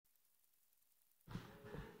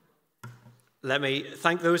Let me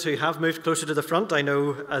thank those who have moved closer to the front. I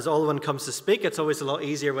know as Olwyn comes to speak, it's always a lot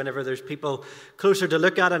easier whenever there's people closer to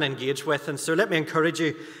look at and engage with. And so let me encourage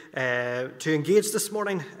you to engage this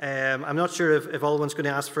morning. I'm not sure if Olwyn's going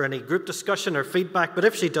to ask for any group discussion or feedback, but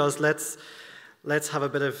if she does, let's have a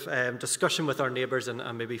bit of discussion with our neighbours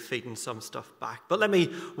and maybe feeding some stuff back. But let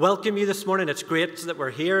me welcome you this morning. It's great that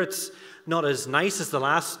we're here. It's not as nice as the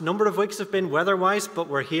last number of weeks have been weather-wise, but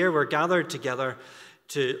we're here, we're gathered together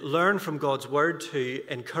to learn from God's word, to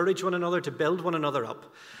encourage one another, to build one another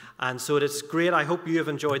up. And so it's great. I hope you have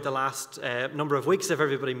enjoyed the last number of weeks, if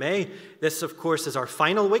everybody may. This, of course, is our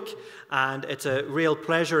final week, and it's a real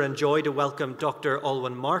pleasure and joy to welcome Dr.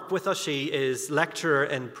 Olwyn Mark with us. She is lecturer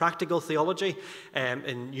in practical theology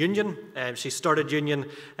in Union. She started Union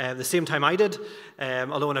the same time I did,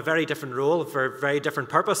 although in a very different role for a very different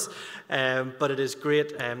purpose. But it is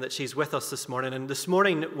great that she's with us this morning. And this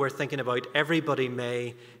morning we're thinking about everybody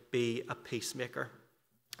may be a peacemaker.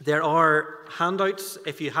 There are handouts.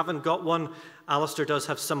 If you haven't got one, Alistair does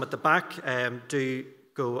have some at the back. Do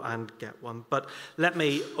go and get one. But let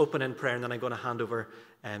me open in prayer, and then I'm going to hand over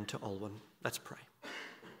to Olwyn. Let's pray.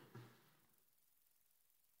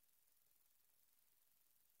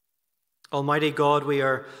 Almighty God, we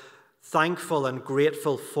are thankful and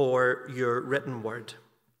grateful for your written word.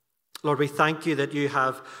 Lord, we thank you that you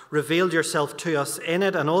have revealed yourself to us in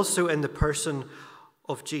it and also in the person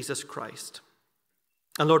of Jesus Christ.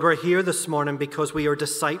 And Lord, we're here this morning because we are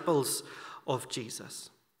disciples of Jesus.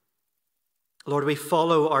 Lord, we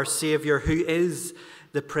follow our Saviour, who is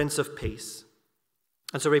the Prince of Peace.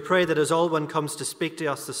 And so we pray that as Olwyn comes to speak to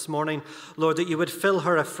us this morning, Lord, that you would fill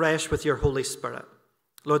her afresh with your Holy Spirit.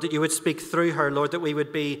 Lord, that you would speak through her. Lord, that we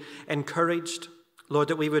would be encouraged. Lord,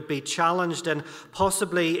 that we would be challenged and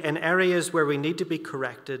possibly in areas where we need to be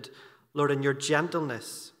corrected. Lord, in your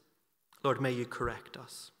gentleness, Lord, may you correct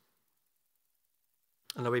us.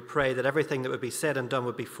 And Lord, we pray that everything that would be said and done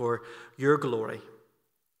would be for your glory.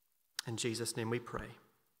 In Jesus' name we pray.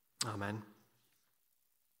 Amen.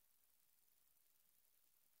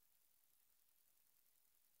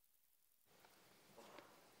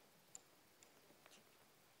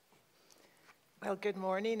 Well, good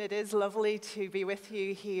morning. It is lovely to be with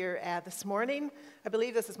you here this morning. I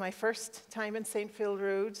believe this is my first time in St. Phil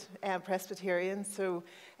Road Presbyterian. So,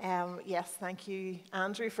 yes, thank you,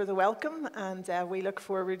 Andrew, for the welcome. And we look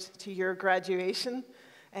forward to your graduation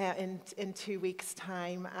in 2 weeks'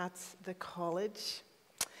 time at the college.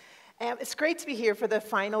 It's great to be here for the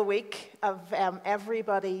final week of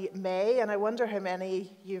Everybody May. And I wonder how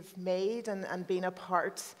many you've made and been a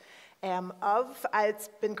part of. It's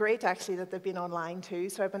been great actually that they've been online too,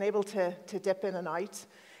 so I've been able to dip in and out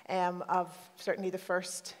of certainly the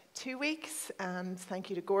first 2 weeks, and thank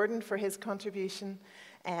you to Gordon for his contribution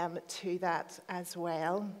to that as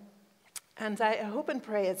well. And I hope and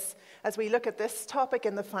pray as we look at this topic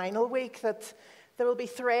in the final week that there will be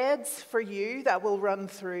threads for you that will run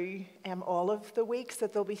through all of the weeks,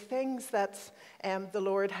 that there'll be things that the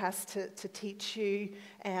Lord has to teach you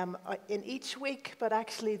in each week, but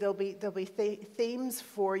actually there'll be themes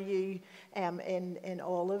for you in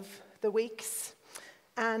all of the weeks.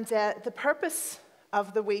 And the purpose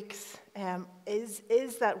of the weeks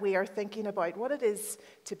is that we are thinking about what it is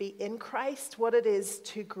to be in Christ, what it is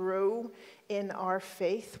to grow in our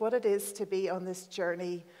faith, what it is to be on this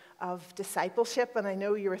journey of discipleship. And I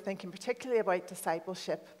know you were thinking particularly about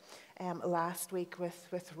discipleship last week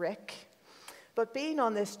with Rick. But being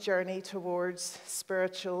on this journey towards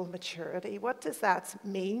spiritual maturity, what does that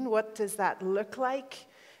mean? What does that look like?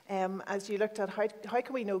 As you looked at how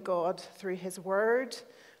can we know God through his word?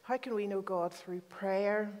 How can we know God through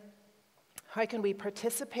prayer? How can we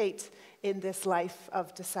participate in this life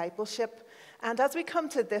of discipleship? And as we come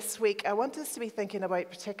to this week, I want us to be thinking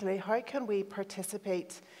about particularly how can we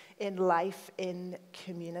participate in life in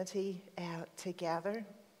community together.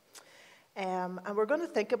 And we're going to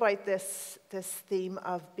think about this theme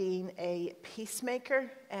of being a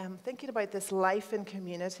peacemaker, thinking about this life in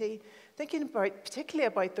community, thinking about particularly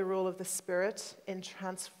about the role of the Spirit in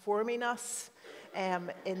transforming us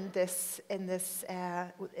into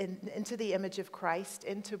the image of Christ,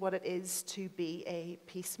 into what it is to be a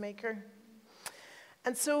peacemaker.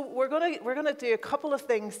 And so we're going to do a couple of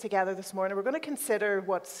things together this morning. We're going to consider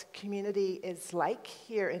what community is like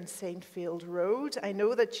here in St. Field Road. I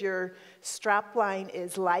know that your strapline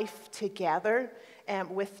is life together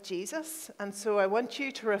with Jesus. And so I want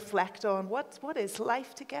you to reflect on what is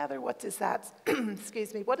life together? What does that,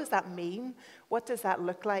 excuse me, what does that mean? What does that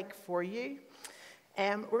look like for you?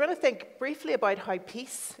 We're going to think briefly about how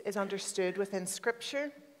peace is understood within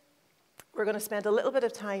Scripture. We're going to spend a little bit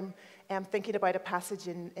of time thinking about a passage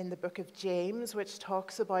in the book of James, which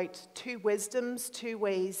talks about two wisdoms, two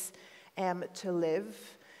ways to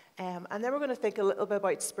live. And then we're going to think a little bit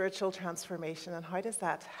about spiritual transformation and how does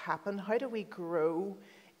that happen? How do we grow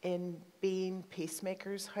in being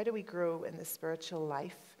peacemakers? How do we grow in the spiritual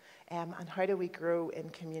life? And how do we grow in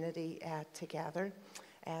community together?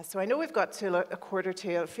 So I know we've got to a quarter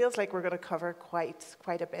to. It feels like we're going to cover quite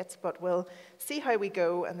a bit, but we'll see how we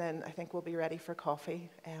go, and then I think we'll be ready for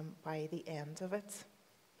coffee by the end of it.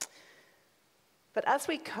 But as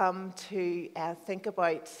we come to think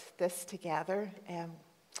about this together,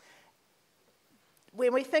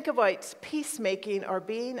 when we think about peacemaking or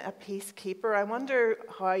being a peacekeeper, I wonder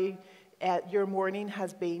how your morning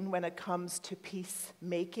has been when it comes to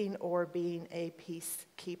peacemaking or being a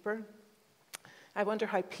peacekeeper. I wonder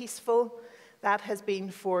how peaceful that has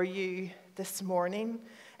been for you this morning.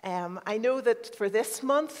 I know that for this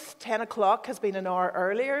month, 10 o'clock has been an hour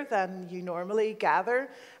earlier than you normally gather,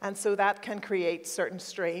 and so that can create certain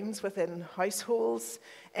strains within households.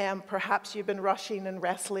 Perhaps you've been rushing and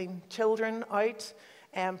wrestling children out.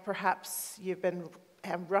 Perhaps you've been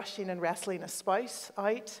rushing and wrestling a spouse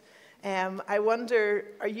out. I wonder,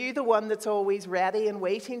 are you the one that's always ready and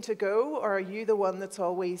waiting to go, or are you the one that's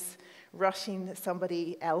always rushing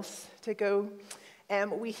somebody else to go?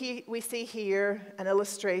 We see here an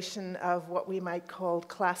illustration of what we might call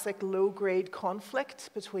classic low-grade conflict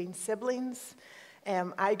between siblings.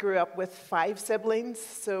 I grew up with 5 siblings,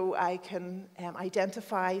 so I can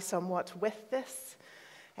identify somewhat with this.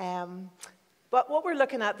 But what we're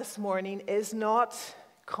looking at this morning is not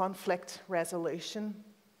conflict resolution.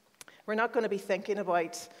 We're not going to be thinking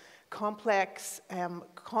about complex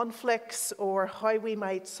conflicts or how we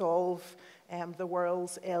might solve the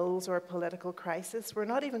world's ills or political crisis. We're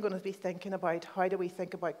not even going to be thinking about how do we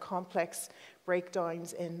think about complex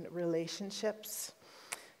breakdowns in relationships.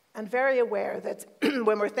 And very aware that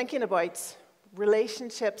when we're thinking about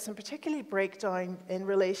relationships, and particularly breakdown in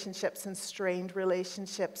relationships and strained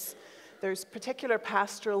relationships, there's particular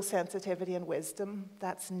pastoral sensitivity and wisdom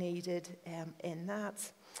that's needed in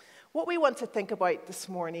that. What we want to think about this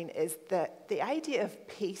morning is the idea of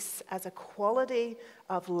peace as a quality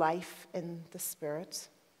of life in the Spirit,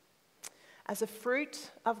 as a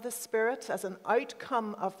fruit of the Spirit, as an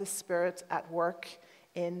outcome of the Spirit at work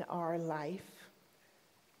in our life.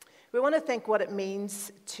 We want to think what it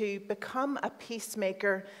means to become a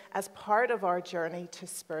peacemaker as part of our journey to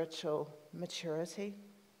spiritual maturity.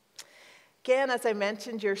 Again, as I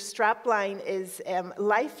mentioned, your strapline is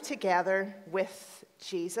life together with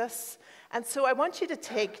Jesus. And so I want you to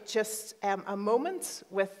take just a moment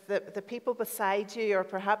with the people beside you, or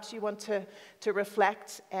perhaps you want to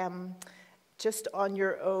reflect just on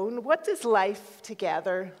your own. What does life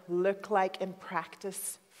together look like in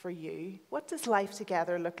practice for you? What does life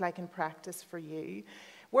together look like in practice for you?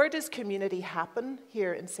 Where does community happen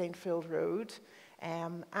here in St. Phil Road?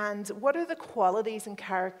 And what are the qualities and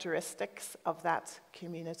characteristics of that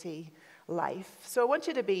community life? So I want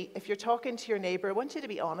you to be, if you're talking to your neighbour, I want you to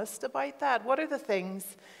be honest about that. What are the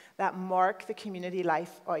things that mark the community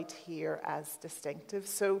life out here as distinctive?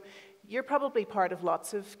 So you're probably part of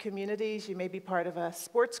lots of communities. You may be part of a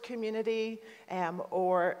sports community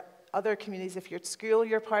or other communities. If you're at school,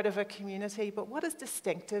 you're part of a community. But what is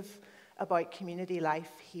distinctive about community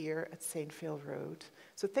life here at St. Phil Road?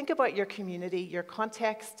 So think about your community, your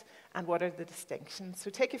context, and what are the distinctions.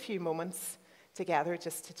 So take a few moments together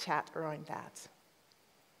just to chat around that.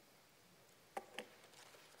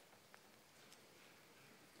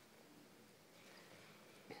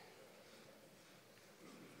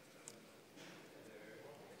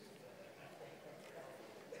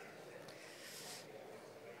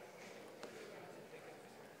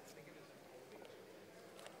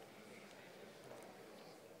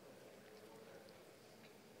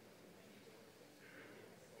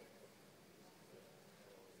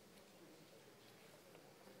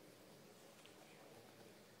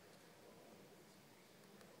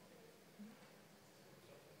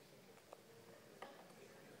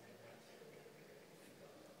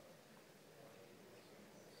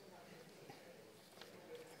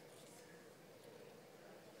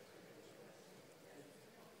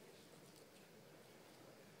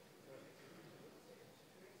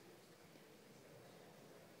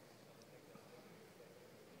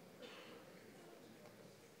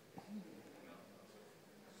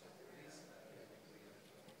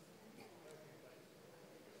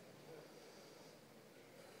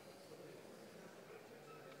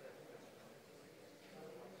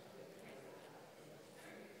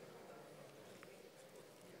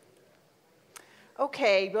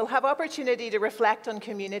 Okay, we'll have opportunity to reflect on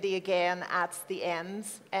community again at the end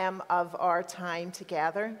of our time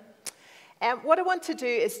together. What I want to do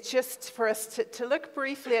is just for us to look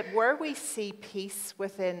briefly at where we see peace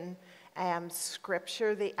within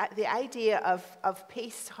Scripture, the idea of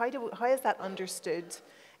peace. How is that understood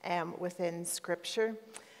within Scripture?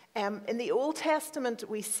 In the Old Testament,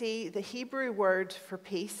 we see the Hebrew word for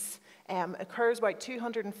peace occurs about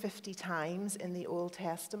 250 times in the Old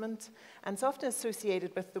Testament, and it's often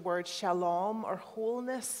associated with the word shalom, or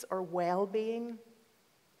wholeness, or well-being.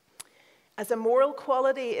 As a moral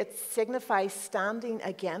quality, it signifies standing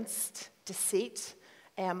against deceit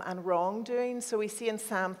and wrongdoing. So we see in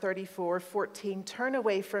Psalm 34:14, turn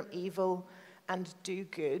away from evil and do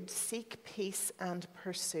good, seek peace and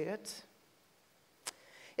pursue it.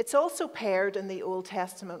 It's also paired in the Old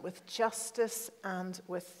Testament with justice and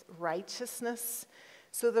with righteousness.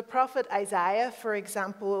 So the prophet Isaiah, for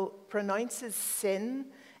example, pronounces sin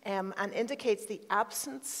and indicates the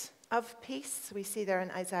absence of peace. We see there in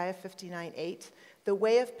Isaiah 59:8, the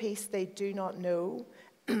way of peace they do not know,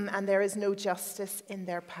 and there is no justice in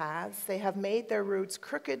their paths. They have made their roads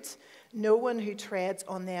crooked. No one who treads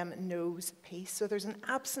on them knows peace. So there's an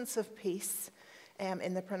absence of peace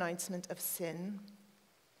in the pronouncement of sin.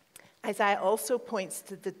 Isaiah also points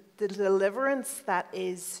to the deliverance that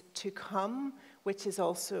is to come, which is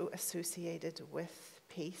also associated with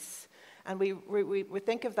peace. And we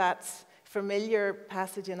think of that familiar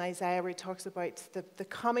passage in Isaiah where he talks about the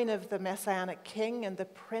coming of the Messianic King and the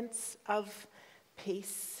Prince of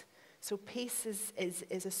Peace. So peace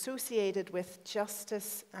is associated with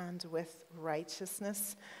justice and with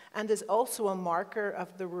righteousness, and is also a marker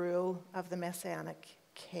of the rule of the Messianic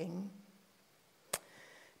King.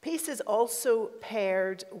 Peace is also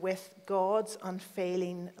paired with God's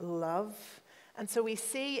unfailing love. And so we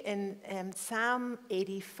see in Psalm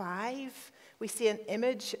 85, we see an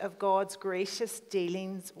image of God's gracious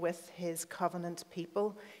dealings with his covenant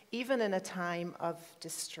people, even in a time of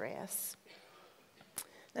distress.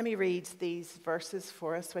 Let me read these verses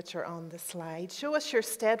for us, which are on the slide. Show us your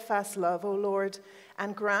steadfast love, O Lord,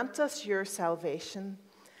 and grant us your salvation.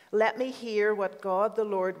 Let me hear what God the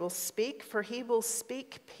Lord will speak, for he will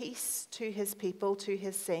speak peace to his people, to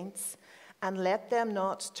his saints, and let them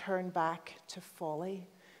not turn back to folly.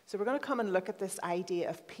 So we're going to come and look at this idea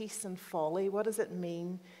of peace and folly. What does it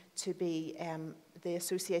mean to be the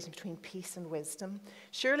association between peace and wisdom?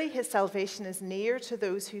 Surely his salvation is near to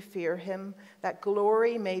those who fear him, that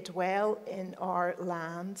glory may dwell in our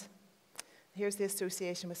land. Here's the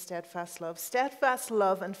association with steadfast love. Steadfast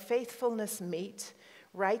love and faithfulness meet.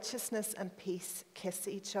 Righteousness and peace kiss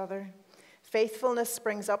each other. Faithfulness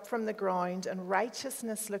springs up from the ground, and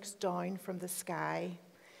righteousness looks down from the sky.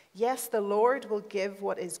 Yes, the Lord will give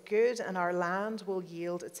what is good, and our land will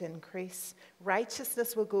yield its increase.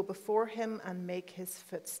 Righteousness will go before him and make his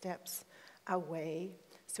footsteps a way.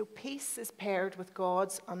 So peace is paired with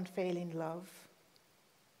God's unfailing love.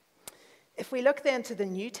 If we look then to the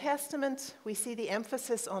New Testament, we see the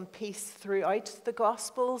emphasis on peace throughout the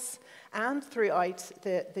Gospels and throughout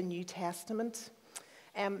the New Testament.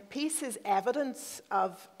 Peace is evidence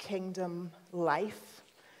of kingdom life.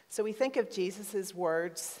 So we think of Jesus'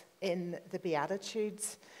 words in the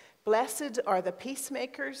Beatitudes. Blessed are the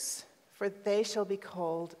peacemakers, for they shall be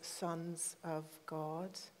called sons of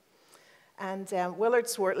God. And Willard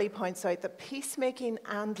Swartley points out that peacemaking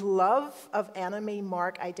and love of enemy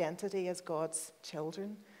mark identity as God's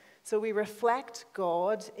children. So we reflect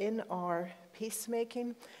God in our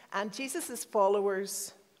peacemaking, and Jesus'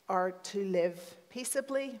 followers are to live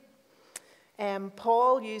peaceably.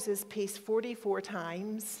 Paul uses peace 44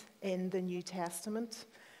 times in the New Testament,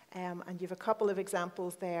 and you have a couple of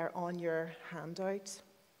examples there on your handout.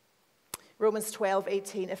 Romans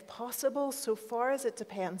 12:18, if possible, so far as it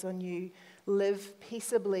depends on you, live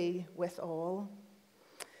peaceably with all.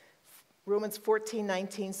 Romans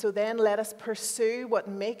 14:19, so then let us pursue what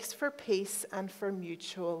makes for peace and for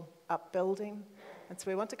mutual upbuilding. And so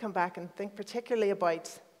we want to come back and think particularly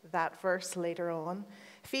about that verse later on.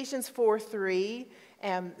 Ephesians 4:3,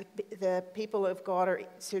 the people of God are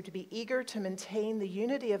so to be eager to maintain the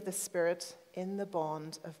unity of the Spirit in the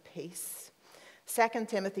bond of peace. 2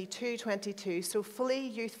 Timothy 2:22, so flee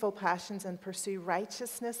youthful passions and pursue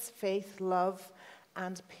righteousness, faith, love,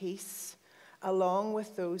 and peace, along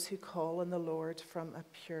with those who call on the Lord from a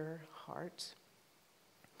pure heart.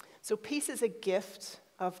 So peace is a gift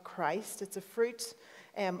of Christ. It's a fruit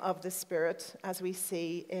of the Spirit, as we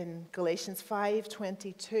see in Galatians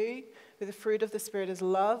 5:22, where the fruit of the Spirit is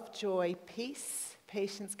love, joy, peace,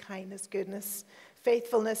 patience, kindness, goodness,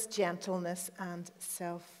 faithfulness, gentleness, and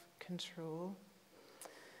self-control.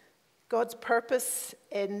 God's purpose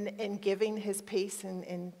in giving his peace and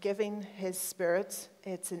in giving his spirit,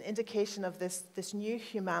 it's an indication of this new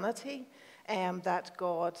humanity that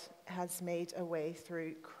God has made a way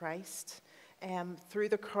through Christ. Through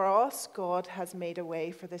the cross, God has made a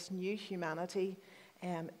way for this new humanity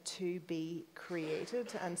to be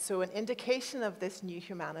created. And so an indication of this new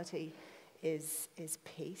humanity is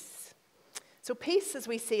peace. So peace, as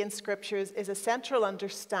we see in Scriptures, is a central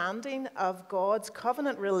understanding of God's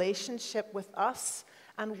covenant relationship with us,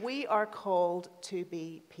 and we are called to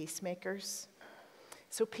be peacemakers.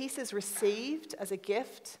 So peace is received as a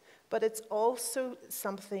gift, but it's also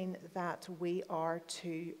something that we are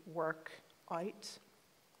to work out.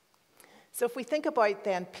 So if we think about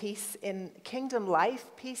then peace in kingdom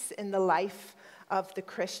life, peace in the life of the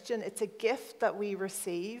Christian, it's a gift that we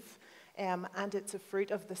receive. And it's a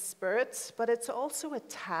fruit of the Spirit, but it's also a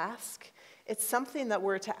task. It's something that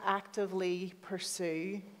we're to actively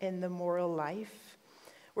pursue in the moral life.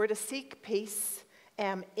 We're to seek peace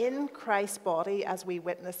in Christ's body as we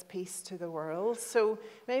witness peace to the world. So in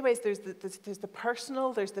many ways, there's the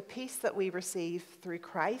personal, there's the peace that we receive through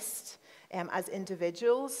Christ as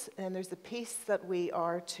individuals, and there's the peace that we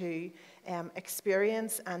are to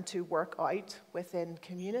experience and to work out within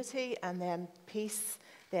community, and then peace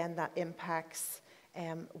then that impacts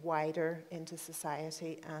wider into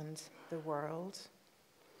society and the world.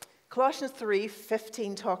 Colossians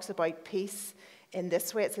 3:15 talks about peace in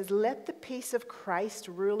this way. It says, "Let the peace of Christ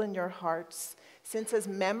rule in your hearts, since as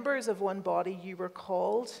members of one body you were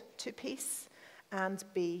called to peace, and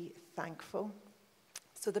be thankful."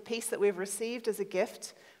 So the peace that we've received as a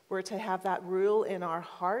gift, we're to have that rule in our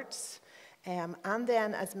hearts. And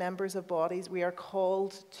then as members of bodies, we are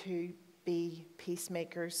called to be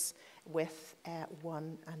peacemakers with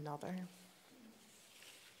one another.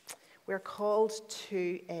 We're called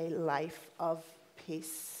to a life of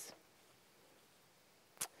peace.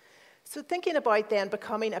 So thinking about then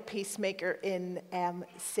becoming a peacemaker in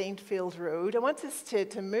Saintfield Road, I want us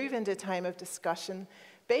to move into a time of discussion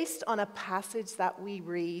based on a passage that we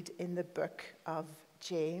read in the book of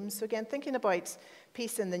James. So again, thinking about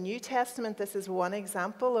peace in the New Testament, this is one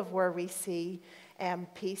example of where we see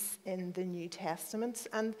peace in the New Testament.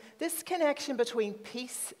 And this connection between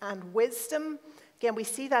peace and wisdom, again, we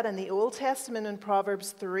see that in the Old Testament in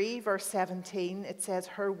Proverbs 3, verse 17. It says,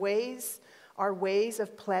 "Her ways are ways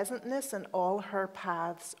of pleasantness, and all her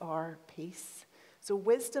paths are peace." So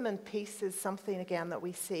wisdom and peace is something, again, that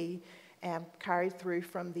we see carried through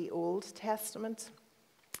from the Old Testament.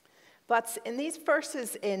 But in these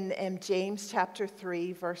verses in James chapter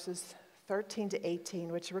 3, verses 13 to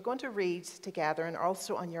 18, which we're going to read together and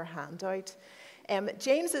also on your handout,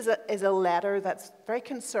 James is a letter that's very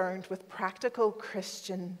concerned with practical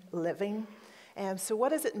Christian living. So what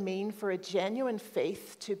does it mean for a genuine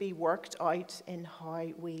faith to be worked out in how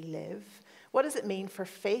we live? What does it mean for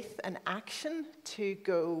faith and action to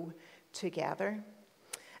go together?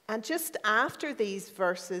 And just after these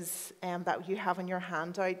verses that you have on your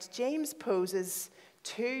handout, James poses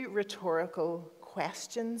two rhetorical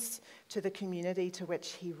questions to the community to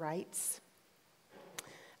which he writes.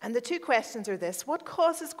 And the two questions are this: what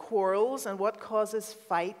causes quarrels and what causes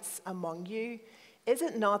fights among you? Is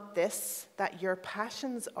it not this, that your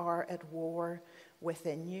passions are at war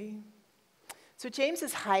within you? So James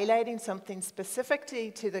is highlighting something specifically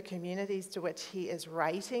to the communities to which he is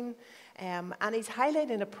writing, and he's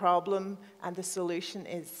highlighting a problem, and the solution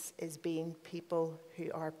is being people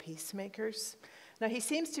who are peacemakers. Now, he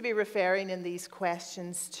seems to be referring in these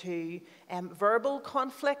questions to verbal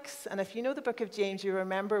conflicts, and if you know the book of James, you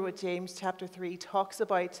remember what James chapter 3 talks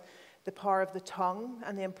about the power of the tongue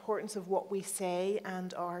and the importance of what we say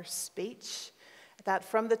and our speech, that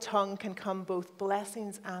from the tongue can come both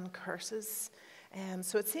blessings and curses.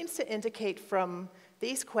 So it seems to indicate from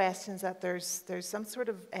these questions that there's some sort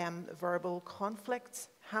of verbal conflict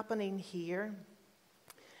happening here.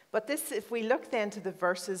 But this, if we look then to the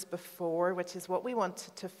verses before, which is what we want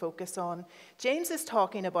to focus on, James is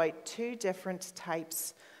talking about two different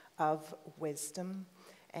types of wisdom.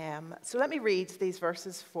 So let me read these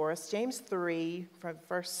verses for us. James 3, from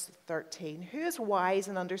verse 13. "Who is wise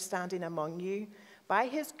and understanding among you? By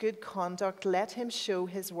his good conduct, let him show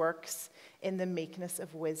his works in the meekness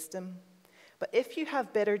of wisdom. But if you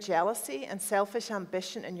have bitter jealousy and selfish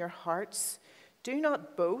ambition in your hearts, do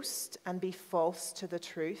not boast and be false to the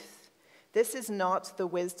truth. This is not the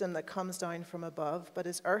wisdom that comes down from above, but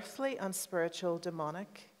is earthly, unspiritual,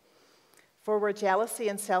 demonic. For where jealousy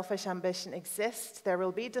and selfish ambition exist, there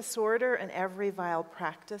will be disorder and every vile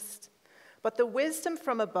practice. But the wisdom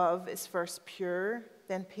from above is first pure,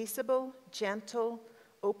 then peaceable, gentle,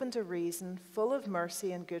 open to reason, full of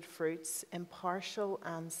mercy and good fruits, impartial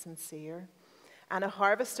and sincere. And a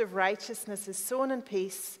harvest of righteousness is sown in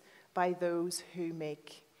peace by those who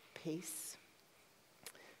make peace.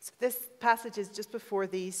 So this passage is just before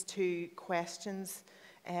these two questions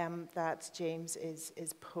that James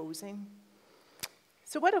is posing.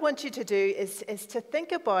 So what I want you to do is to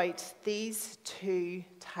think about these two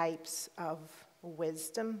types of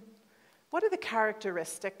wisdom. What are the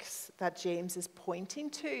characteristics that James is pointing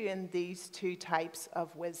to in these two types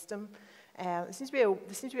of wisdom? There seems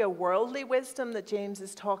to be a worldly wisdom that James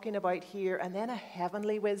is talking about here, and then a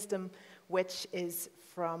heavenly wisdom which is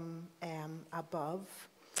from above.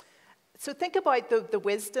 So think about the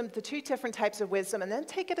wisdom, the two different types of wisdom, and then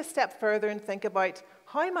take it a step further and think about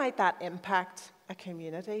how might that impact a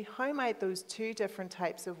community? How might those two different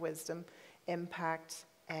types of wisdom impact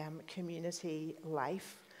community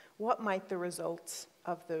life? What might the results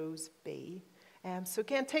of those be? So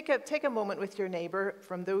again, take a moment with your neighbour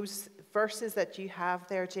from those verses that you have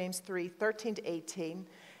there, James 3, 13 to 18,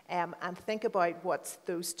 and think about what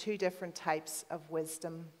those two different types of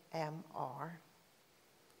wisdom are.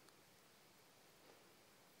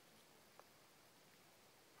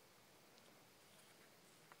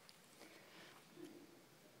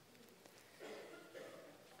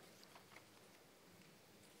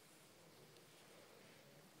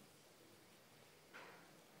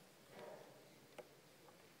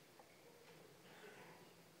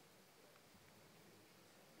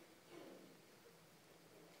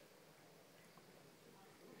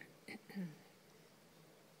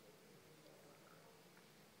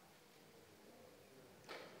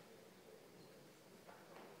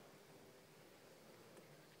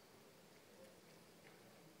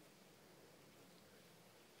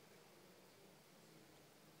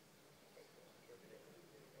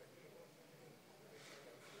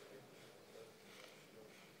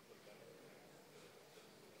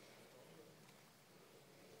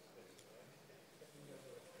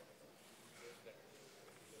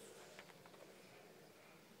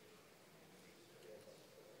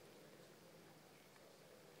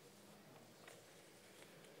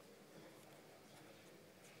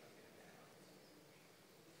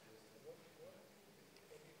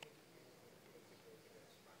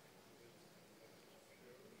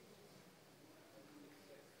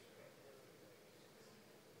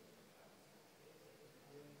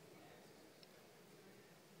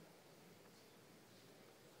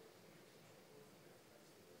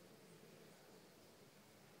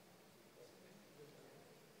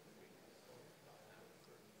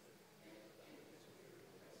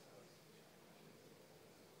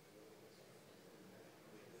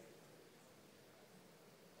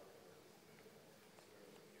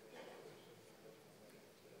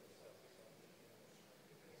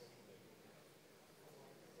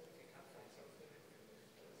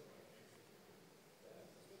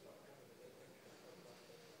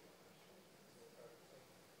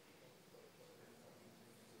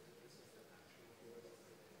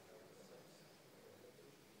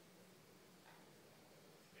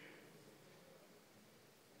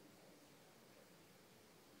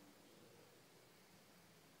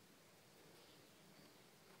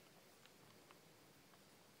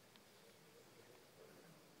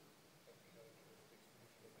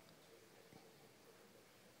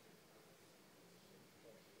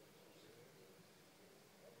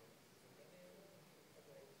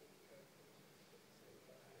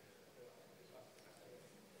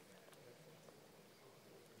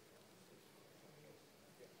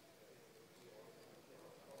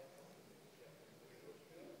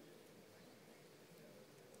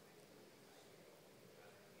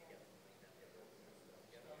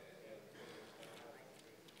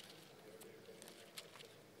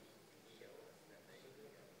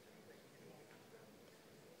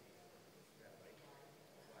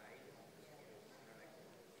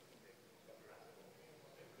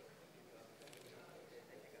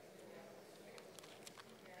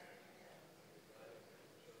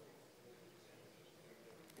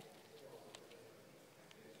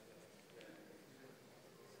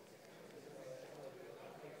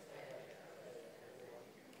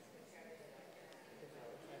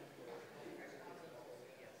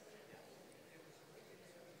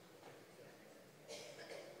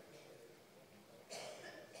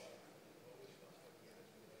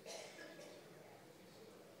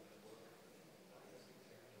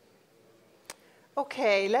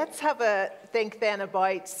 Okay, let's have a think then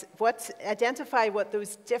about identify what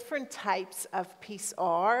those different types of peace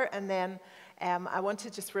are, and then I want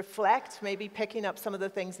to just reflect, maybe picking up some of the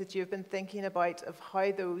things that you've been thinking about of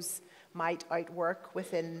how those might outwork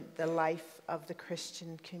within the life of the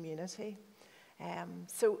Christian community.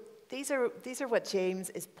 So these are what James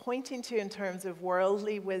is pointing to in terms of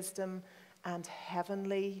worldly wisdom and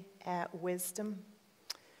heavenly wisdom.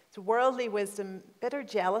 So worldly wisdom, bitter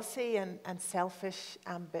jealousy and selfish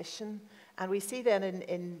ambition. And we see then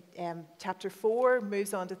in chapter 4,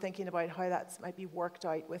 moves on to thinking about how that might be worked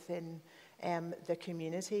out within the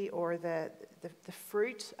community, or the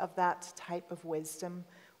fruit of that type of wisdom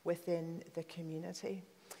within the community.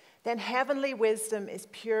 Then heavenly wisdom is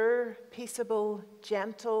pure, peaceable,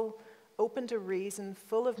 gentle, open to reason,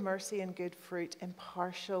 full of mercy and good fruit,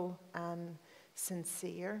 impartial and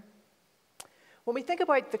sincere. When we think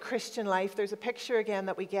about the Christian life, there's a picture again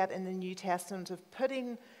that we get in the New Testament of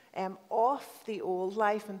putting off the old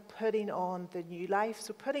life and putting on the new life.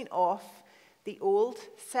 So putting off the old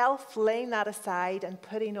self, laying that aside, and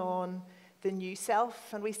putting on the new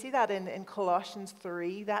self. And we see that in Colossians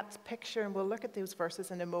 3, that picture, and we'll look at those verses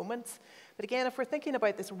in a moment. But again, if we're thinking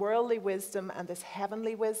about this worldly wisdom and this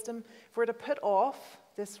heavenly wisdom, if we're to put off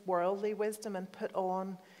this worldly wisdom and put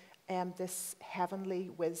on this heavenly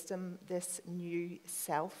wisdom, this new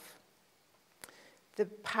self. The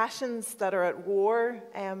passions that are at war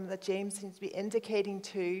that James seems to be indicating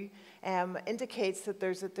to indicates that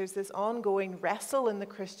there's this ongoing wrestle in the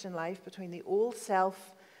Christian life between the old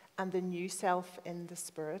self and the new self in the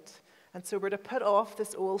Spirit. And so we're to put off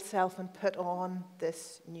this old self and put on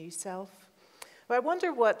this new self. But I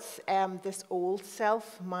wonder what this old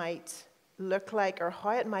self might look like, or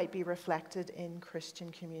how it might be reflected in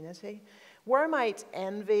Christian community. Where might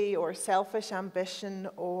envy or selfish ambition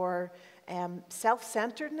or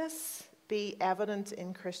self-centeredness be evident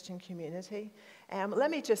in Christian community? Let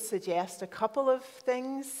me just suggest a couple of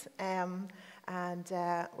things, and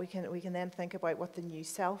we can then think about what the new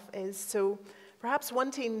self is. So perhaps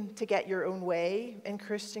wanting to get your own way in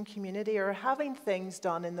Christian community, or having things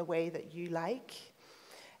done in the way that you like.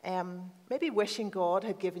 Maybe wishing God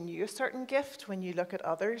had given you a certain gift when you look at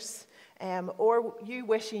others, or you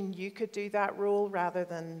wishing you could do that role rather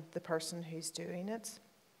than the person who's doing it.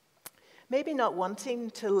 Maybe not wanting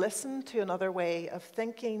to listen to another way of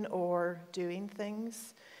thinking or doing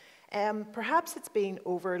things. Perhaps it's being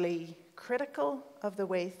overly critical of the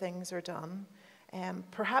way things are done.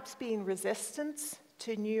 Perhaps being resistant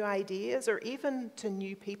to new ideas or even to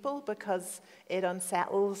new people because it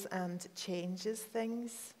unsettles and changes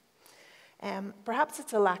things. Perhaps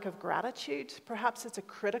it's a lack of gratitude. Perhaps it's a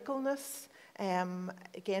criticalness.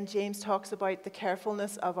 Again, James talks about the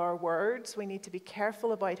carefulness of our words. We need to be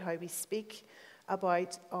careful about how we speak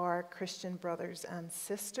about our Christian brothers and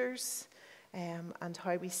sisters, and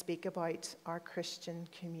how we speak about our Christian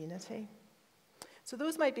community. So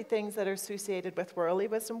those might be things that are associated with worldly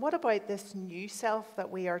wisdom. What about this new self that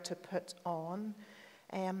we are to put on?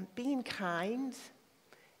 Being kind,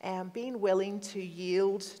 being willing to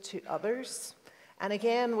yield to others. And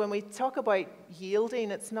again, when we talk about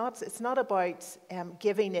yielding, it's not about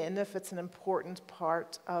giving in if it's an important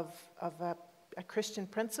part of a Christian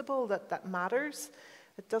principle that matters.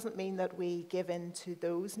 It doesn't mean that we give in to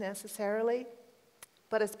those necessarily.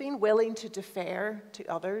 But it's being willing to defer to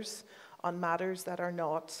others on matters that are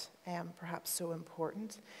not perhaps so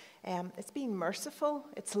important. It's being merciful.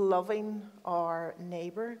 It's loving our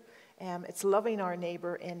neighbour. It's loving our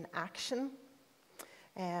neighbour in action.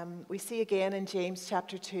 We see again in James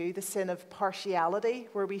chapter 2 the sin of partiality,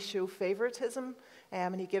 where we show favoritism.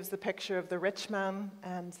 And he gives the picture of the rich man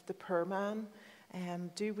and the poor man.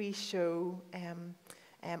 Do we show,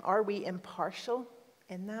 are we impartial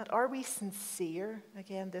in that? Are we sincere?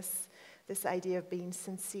 Again, this idea of being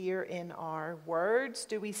sincere in our words.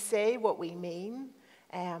 Do we say what we mean?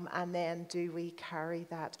 And then do we carry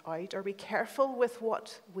that out? Are we careful with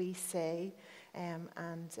what we say? And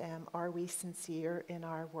are we sincere in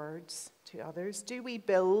our words to others? Do we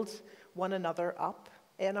build one another up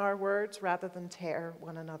in our words rather than tear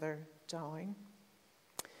one another down?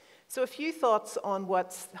 So a few thoughts on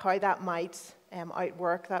how that might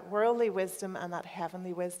outwork, that worldly wisdom and that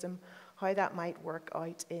heavenly wisdom, how that might work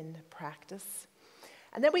out in practice.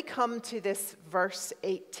 And then we come to this verse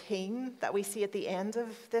 18 that we see at the end of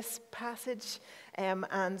this passage, and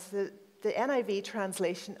the NIV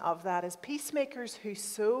translation of that is, peacemakers who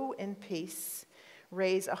sow in peace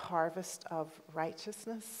raise a harvest of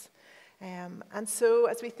righteousness. And so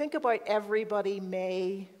as we think about everybody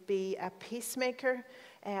may be a peacemaker,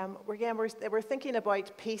 we're thinking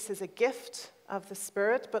about peace as a gift of the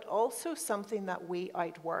Spirit, but also something that we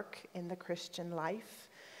outwork in the Christian life.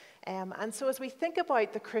 And so as we think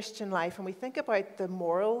about the Christian life and we think about the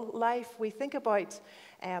moral life, we think about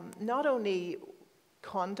not only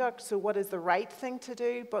conduct, so what is the right thing to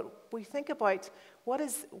do, but we think about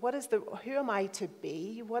who am I to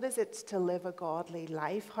be? What is it to live a godly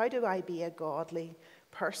life? How do I be a godly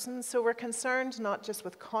person? So we're concerned not just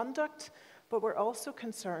with conduct, but we're also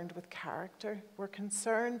concerned with character. We're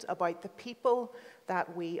concerned about the people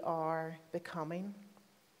that we are becoming.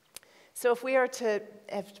 So if we are to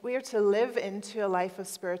live into a life of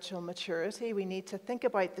spiritual maturity, we need to think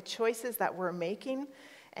about the choices that we're making,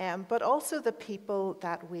 but also the people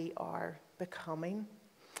that we are becoming.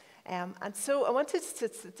 And so I wanted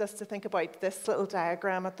just to think about this little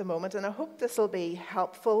diagram at the moment, and I hope this will be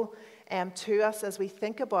helpful to us as we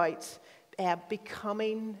think about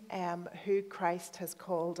becoming who Christ has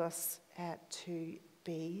called us to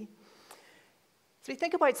be. As we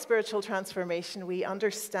think about spiritual transformation, we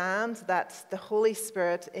understand that the Holy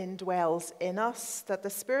Spirit indwells in us, that the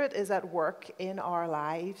Spirit is at work in our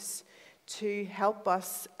lives to help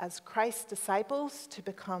us as Christ's disciples to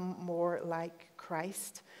become more like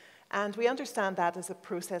Christ. And we understand that as a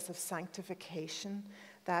process of sanctification,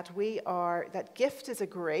 that gift is a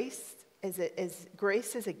grace,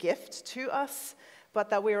 grace is a gift to us, but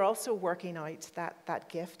that we're also working out that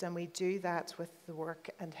gift, and we do that with the work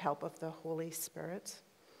and help of the Holy Spirit.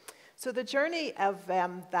 So the journey of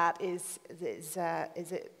that is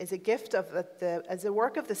a gift as a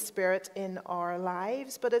work of the Spirit in our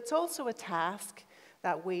lives, but it's also a task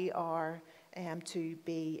that we are to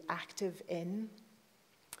be active in.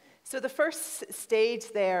 So the first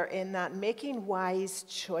stage there in that making wise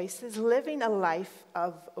choices, living a life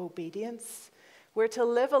of obedience. We're to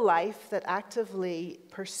live a life that actively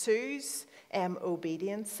pursues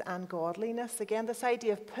obedience and godliness. Again, this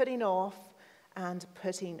idea of putting off and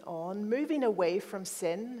putting on, moving away from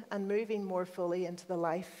sin and moving more fully into the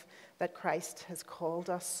life that Christ has called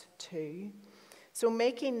us to. So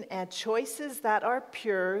making choices that are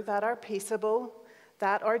pure, that are peaceable,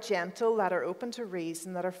 that are gentle, that are open to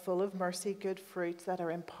reason, that are full of mercy, good fruit, that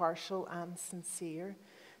are impartial and sincere.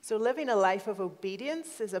 So living a life of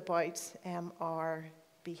obedience is about our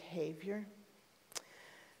behavior.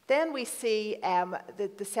 Then we see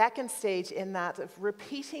the second stage in that of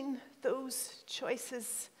repeating those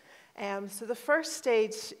choices. So the first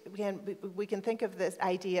stage, again, we can think of this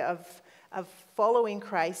idea of following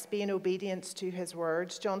Christ, being obedient to his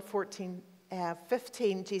words. John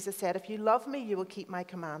 14:15, Jesus said, "If you love me, you will keep my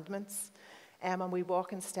commandments." And we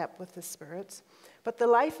walk in step with the Spirit. But the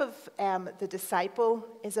life of the disciple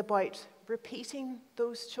is about repeating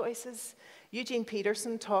those choices. Eugene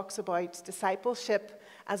Peterson talks about discipleship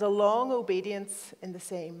as a long obedience in the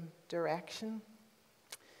same direction.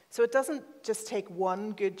 So it doesn't just take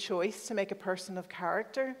one good choice to make a person of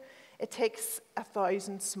character. It takes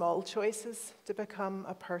 1,000 small choices to become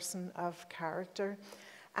a person of character.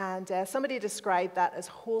 And somebody described that as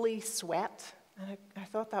holy sweat. And I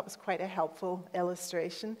thought that was quite a helpful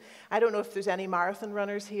illustration. I don't know if there's any marathon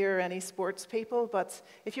runners here or any sports people, but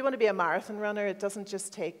if you want to be a marathon runner, it doesn't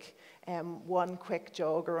just take one quick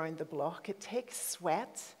jog around the block. It takes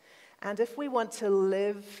sweat. And if we want to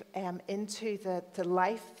live into the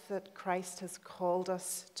life that Christ has called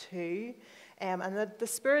us to, and that the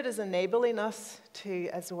Spirit is enabling us to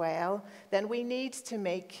as well, then we need to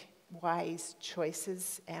make wise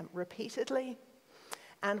choices repeatedly.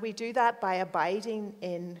 And we do that by abiding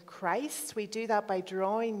in Christ. We do that by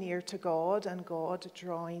drawing near to God and God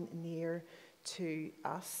drawing near to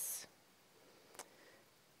us.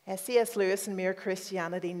 C.S. Lewis in Mere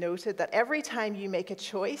Christianity noted that every time you make a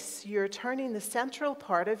choice, you're turning the central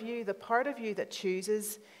part of you, the part of you that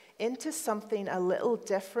chooses, into something a little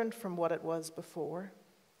different from what it was before.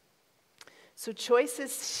 So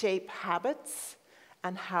choices shape habits,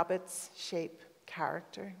 and habits shape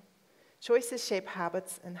character. Choices shape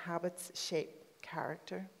habits, and habits shape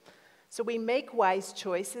character. So we make wise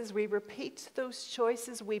choices, we repeat those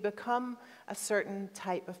choices, we become a certain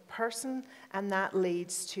type of person, and that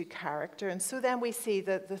leads to character. And so then we see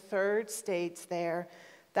that the third stage there,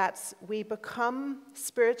 that's we become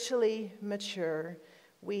spiritually mature.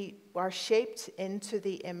 We are shaped into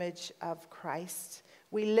the image of Christ.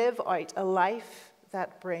 We live out a life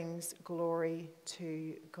that brings glory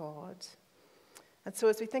to God. And so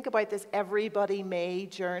as we think about this everybody may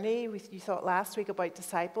journey, you thought last week about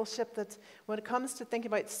discipleship, that when it comes to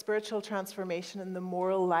thinking about spiritual transformation and the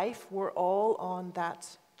moral life, we're all on that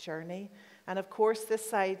journey. And of course, this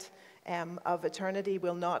side of eternity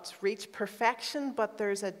will not reach perfection, but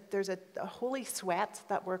there's a holy sweat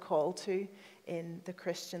that we're called to in the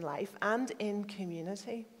Christian life and in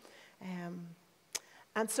community.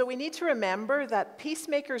 And so we need to remember that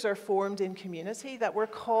peacemakers are formed in community, that we're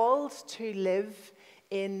called to live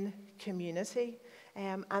in community,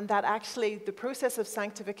 and that actually the process of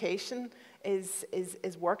sanctification is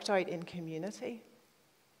worked out in community.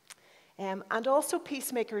 And also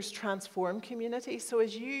peacemakers transform community. So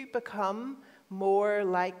as you become more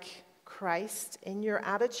like Christ in your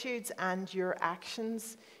attitudes and your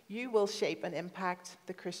actions, you will shape and impact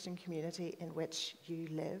the Christian community in which you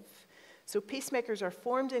live. So peacemakers are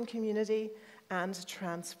formed in community and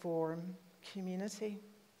transform community.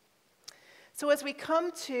 So as we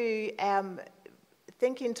come to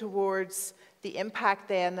thinking towards the impact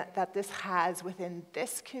then that this has within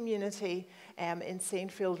this community in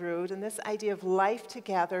Saintfield Road, and this idea of life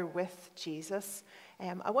together with Jesus,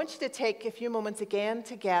 I want you to take a few moments again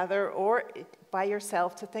together or by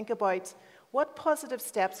yourself to think about what positive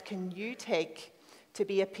steps can you take to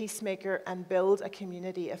be a peacemaker and build a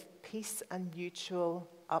community of peace and mutual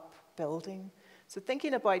upbuilding. So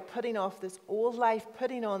thinking about putting off this old life,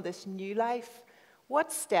 putting on this new life,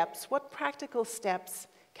 what practical steps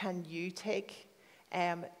can you take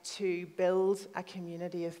to build a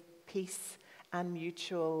community of peace and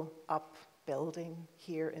mutual upbuilding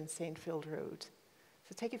here in Saintfield Road?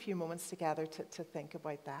 So take a few moments together to think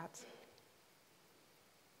about that.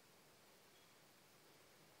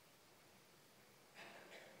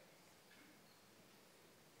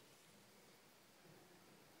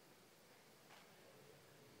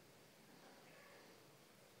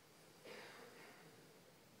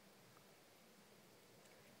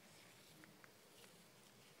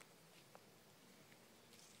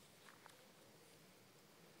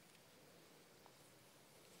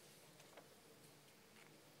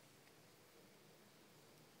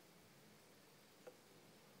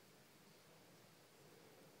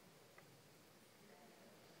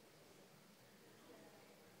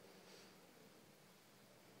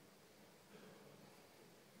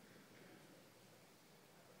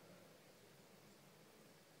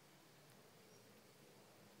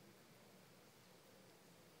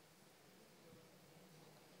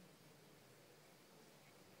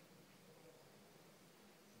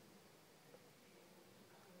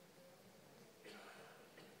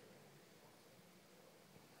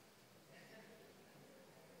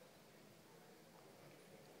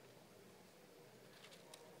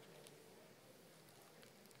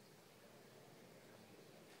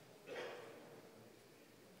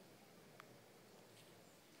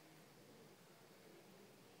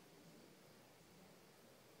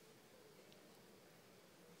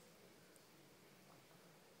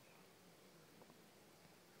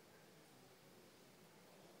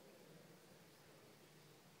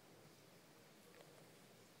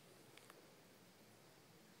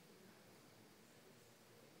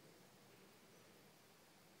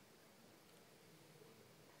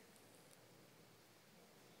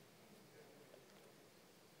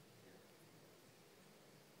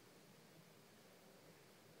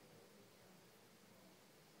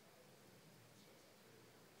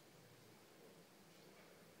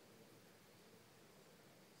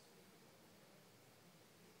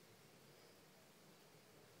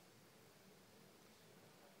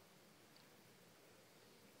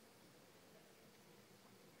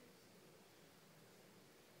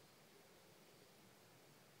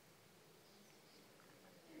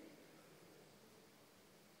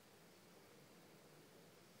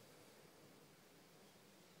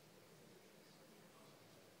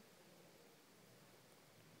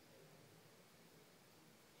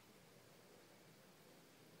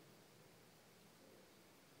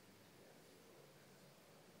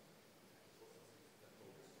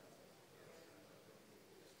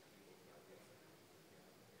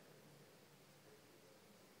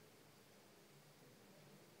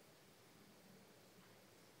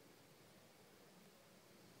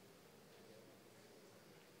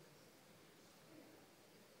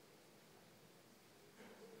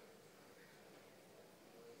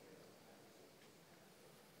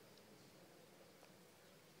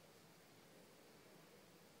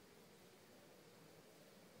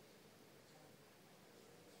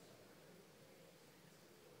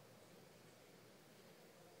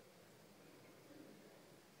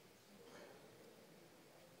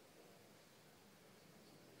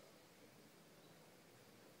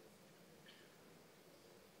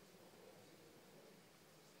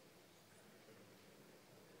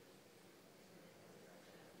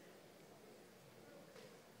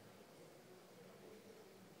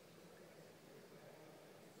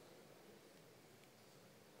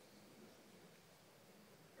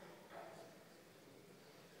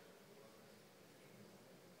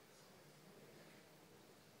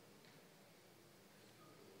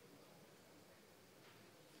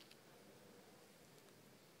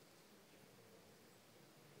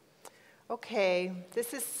 Okay,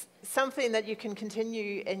 this is something that you can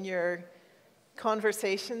continue in your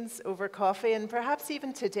conversations over coffee, and perhaps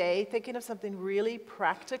even today, thinking of something really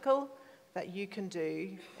practical that you can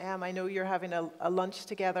do. I know you're having a lunch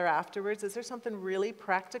together afterwards. Is there something really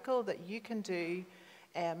practical that you can do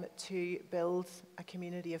to build a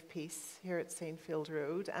community of peace here at Saintfield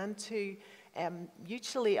Road and to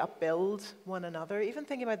mutually upbuild one another? Even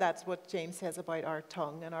thinking about that's what James says about our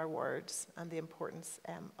tongue and our words and the importance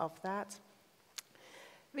of that.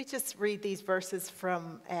 Let me just read these verses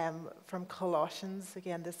from Colossians.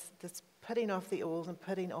 Again, this putting off the old and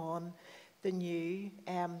putting on the new.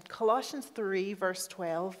 Colossians 3, verse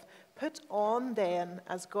 12. Put on then,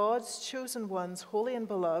 as God's chosen ones, holy and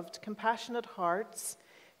beloved, compassionate hearts,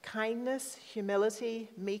 kindness, humility,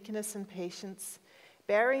 meekness, and patience,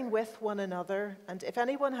 bearing with one another, and if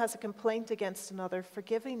anyone has a complaint against another,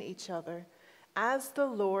 forgiving each other. As the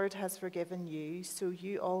Lord has forgiven you, so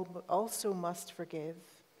you also must forgive.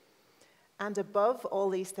 And above all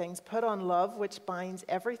these things, put on love, which binds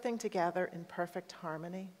everything together in perfect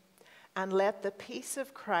harmony. And let the peace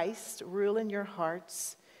of Christ rule in your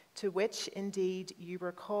hearts, to which indeed you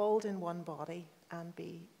were called in one body, and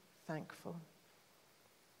be thankful.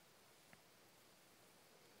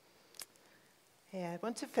 I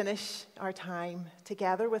want to finish our time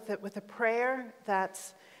together with a prayer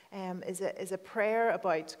that is a prayer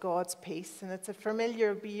about God's peace, and it's a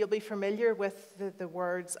familiar. You'll be familiar with the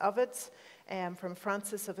words of it from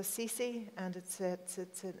Francis of Assisi, and it's a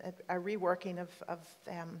reworking of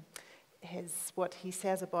what he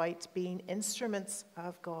says about being instruments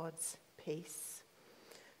of God's peace.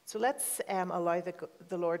 So let's allow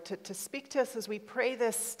the Lord to speak to us as we pray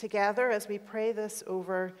this together, as we pray this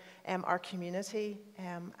over our community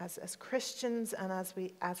as Christians, and as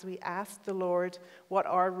we ask the Lord what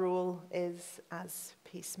our role is as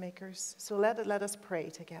peacemakers. So let us pray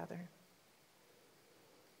together.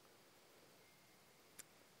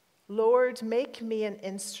 Lord, make me an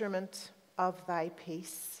instrument of thy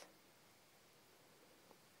peace.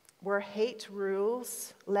 Where hate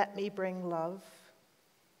rules, let me bring love.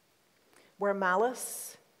 Where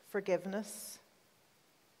malice, forgiveness.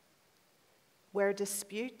 Where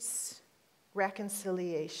disputes,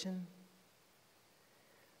 reconciliation.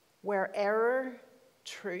 Where error,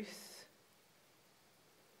 truth.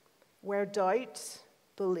 Where doubt,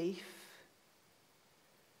 belief.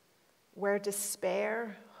 Where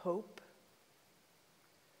despair, hope.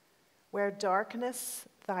 Where darkness,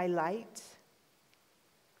 thy light.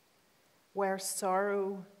 Where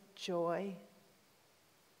sorrow, joy.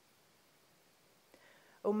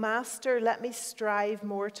 O Master, let me strive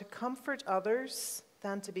more to comfort others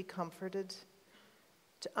than to be comforted,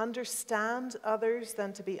 to understand others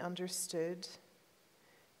than to be understood,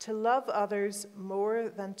 to love others more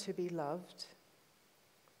than to be loved.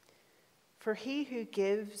 For he who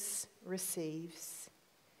gives, receives.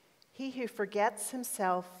 He who forgets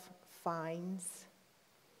himself finds.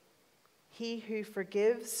 He who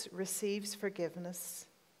forgives receives forgiveness,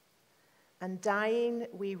 and dying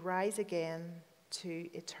we rise again to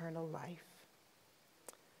eternal life.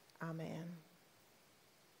 Amen.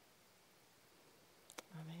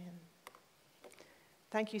 Amen.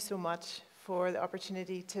 Thank you so much for the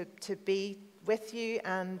opportunity to be with you,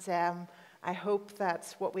 and I hope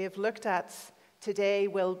that what we have looked at today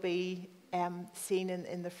will be seen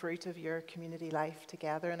in the fruit of your community life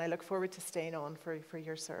together, and I look forward to staying on for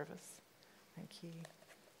your service. Thank you.